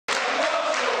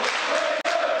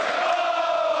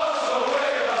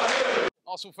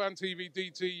Arsenal Fan TV,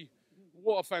 DT,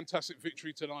 what a fantastic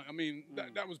victory tonight. I mean,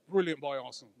 that was brilliant by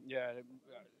Arsenal. Yeah,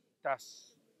 I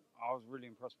was really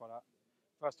impressed by that.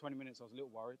 First 20 minutes, I was a little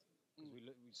worried,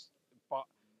 but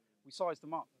we sized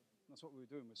them up. That's what we were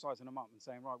doing. We're sizing them up and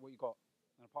saying, right, what you got?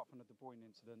 And apart from the De Bruyne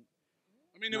incident,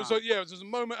 I mean, it was a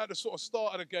moment at the sort of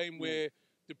start of the game where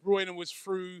De Bruyne was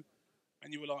through,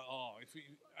 and you were like, oh,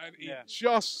 he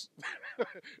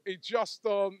just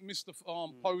missed the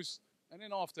post, and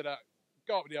then after that,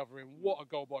 go up the other end. What a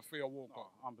goal by Theo Walcott!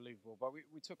 Oh, unbelievable. But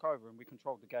we took over and we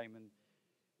controlled the game, and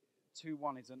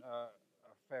 2-1 isn't a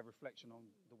fair reflection on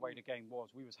the way the game was.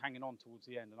 We was hanging on towards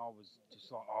the end, and I was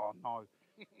just like, oh no.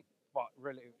 But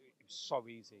really, it was so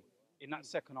easy. In that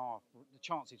second half, the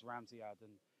chances Ramsey had,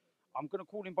 and I'm going to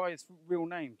call him by his real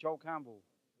name, Joel Campbell.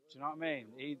 Do you know what I mean?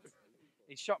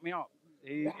 He shut me up.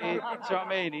 Do you know what I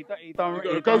mean? He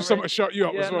don't go somewhere to shut you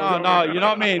up as well. No, you know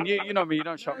what I mean? You know me, you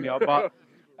don't shut me up. But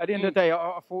at the end of the day,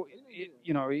 I thought,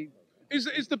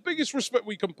 Is the biggest respect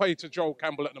we can pay to Joel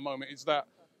Campbell at the moment is that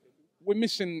we're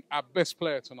missing our best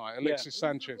player tonight, Alexis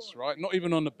Sanchez, right? Not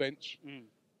even on the bench.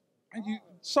 And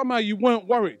somehow you weren't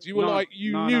worried. You were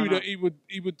knew that he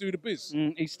would do the biz.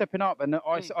 He's stepping up. And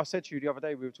I said to you the other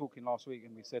day, we were talking last week,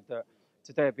 and we said that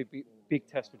today would be a big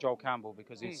test for Joel Campbell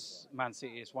because it's Man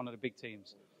City, it's one of the big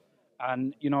teams.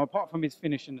 And, apart from his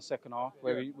finish in the second half,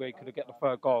 where he could have got the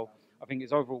third goal, I think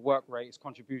his overall work rate, his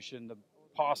contribution, the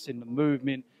passing, the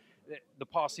movement, the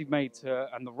pass he made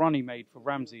and the run he made for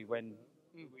Ramsey when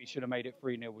he should have made it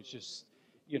 3-0 was just,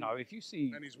 if you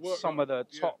see some of the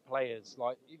top players,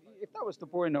 like if that was De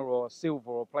Bruyne or Silva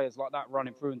or players like that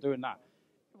running through and doing that,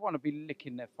 they want to be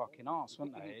licking their fucking ass,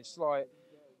 wouldn't they? It's like,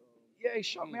 he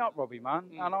shut me up, Robbie, man,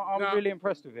 and I'm really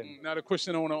impressed with him. Now, the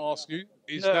question I want to ask you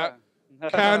is that,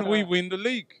 can we win the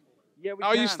league? Yeah, we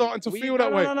Are can. you starting to feel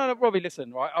that way? No, Robbie,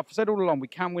 listen, right? I've said all along, we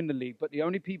can win the league, but the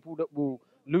only people that will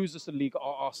lose us the league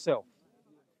are ourselves.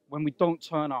 When we don't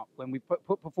turn up, when we put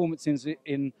performances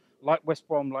in like West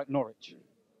Brom, like Norwich.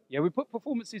 Yeah, we put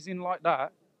performances in like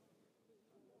that.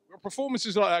 Well,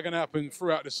 performances like that are going to happen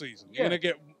throughout the season. You're going to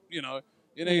get, you're going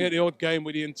to get the odd game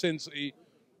with the intensity.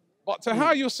 But to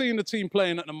how you're seeing the team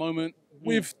playing at the moment,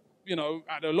 with,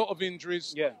 had a lot of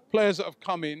injuries, players that have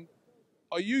come in,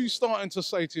 are you starting to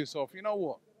say to yourself, you know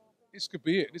what, this could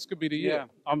be it, this could be the year? Yeah,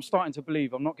 I'm starting to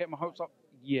believe. I'm not getting my hopes up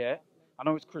yet. I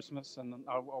know it's Christmas and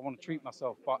I want to treat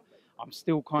myself, but I'm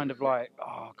still kind of like,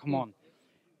 come on.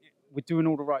 We're doing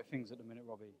all the right things at the minute,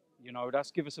 Robbie.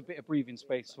 That's give us a bit of breathing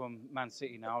space from Man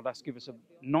City now. That's give us a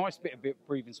nice bit of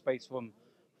breathing space from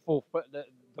fourth, but the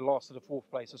last of the fourth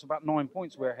place. It's about 9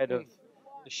 points we're ahead of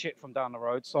the shit from down the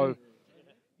road. So,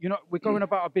 we're going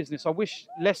about our business. I wish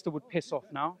Leicester would piss off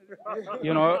now.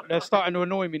 They're starting to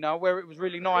annoy me now. Where it was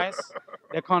really nice,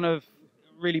 they're kind of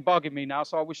really bugging me now.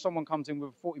 So I wish someone comes in with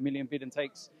a 40 million bid and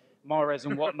takes Mahrez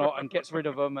and whatnot and gets rid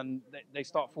of them and they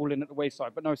start falling at the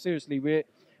wayside. But no, seriously, we're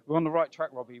on the right track,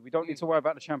 Robbie. We don't need to worry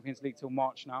about the Champions League till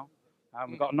March now.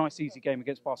 We've got a nice, easy game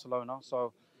against Barcelona.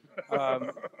 So,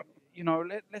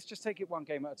 let's just take it one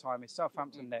game at a time. It's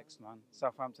Southampton next, man.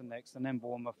 Southampton next, and then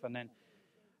Bournemouth,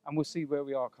 and we'll see where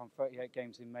we are come 38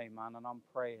 games in May, man. And I'm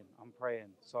praying.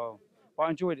 So, but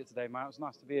I enjoyed it today, man. It was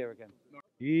nice to be here again.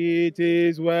 It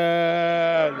is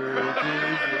well.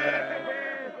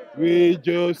 With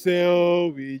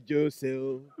Joseph,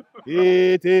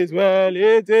 It is well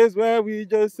with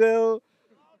Joseph.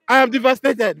 I am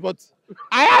devastated, but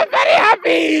I am very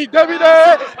happy. David,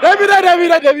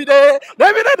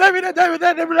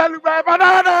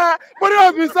 banana. But he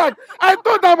has been sacked. I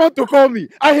told that man to call me,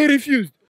 and he refused.